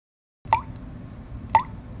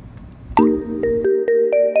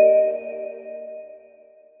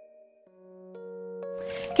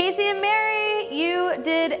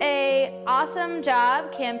awesome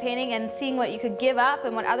job campaigning and seeing what you could give up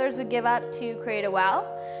and what others would give up to create a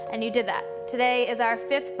well, and you did that. Today is our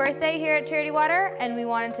 5th birthday here at Charity Water, and we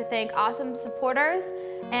wanted to thank awesome supporters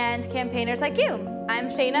and campaigners like you. I'm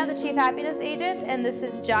Shayna, the Chief Happiness Agent, and this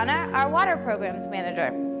is Jonna, our Water Programs Manager.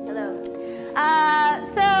 Hello.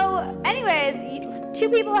 So anyways, 2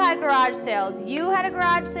 people had garage sales. You had a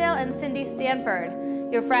garage sale, and Cindy Stanford,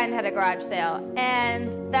 your friend, had a garage sale.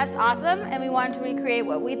 And that's awesome, and we wanted to recreate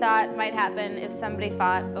what we thought might happen if somebody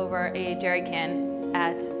fought over a jerry can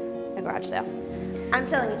at a garage sale. I'm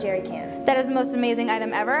selling a jerry can. That is the most amazing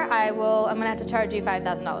item ever. I'm gonna have to charge you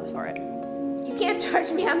 $5,000 for it. You can't charge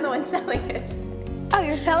me, I'm the one selling it. Oh,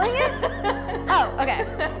 you're selling it? Oh, okay.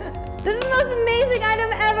 This is the most amazing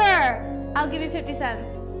item ever. I'll give you 50 cents.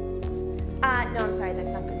 No, I'm sorry, that's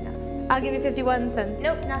not good enough. I'll give you 51 cents.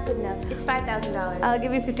 Nope, not good enough. It's $5,000. I'll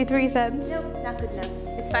give you 53 cents. Nope, not good enough.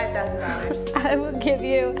 It's $5,000. I will give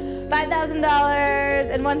you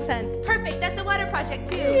 $5,000 and 1 cent. Perfect, that's a water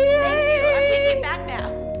project too. Yay! Thank you, I'm taking it back now.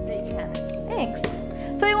 No, you can have it.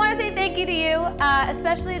 Thanks. So we want to say thank you to you,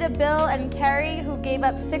 especially to Bill and Carrie, who gave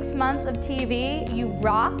up 6 months of TV. You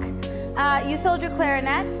rock. You sold your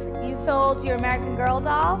clarinet, you sold your American Girl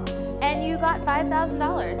doll, and you got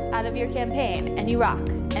 $5,000 out of your campaign, and you rock,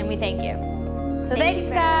 and we thank you. So thanks,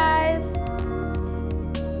 guys.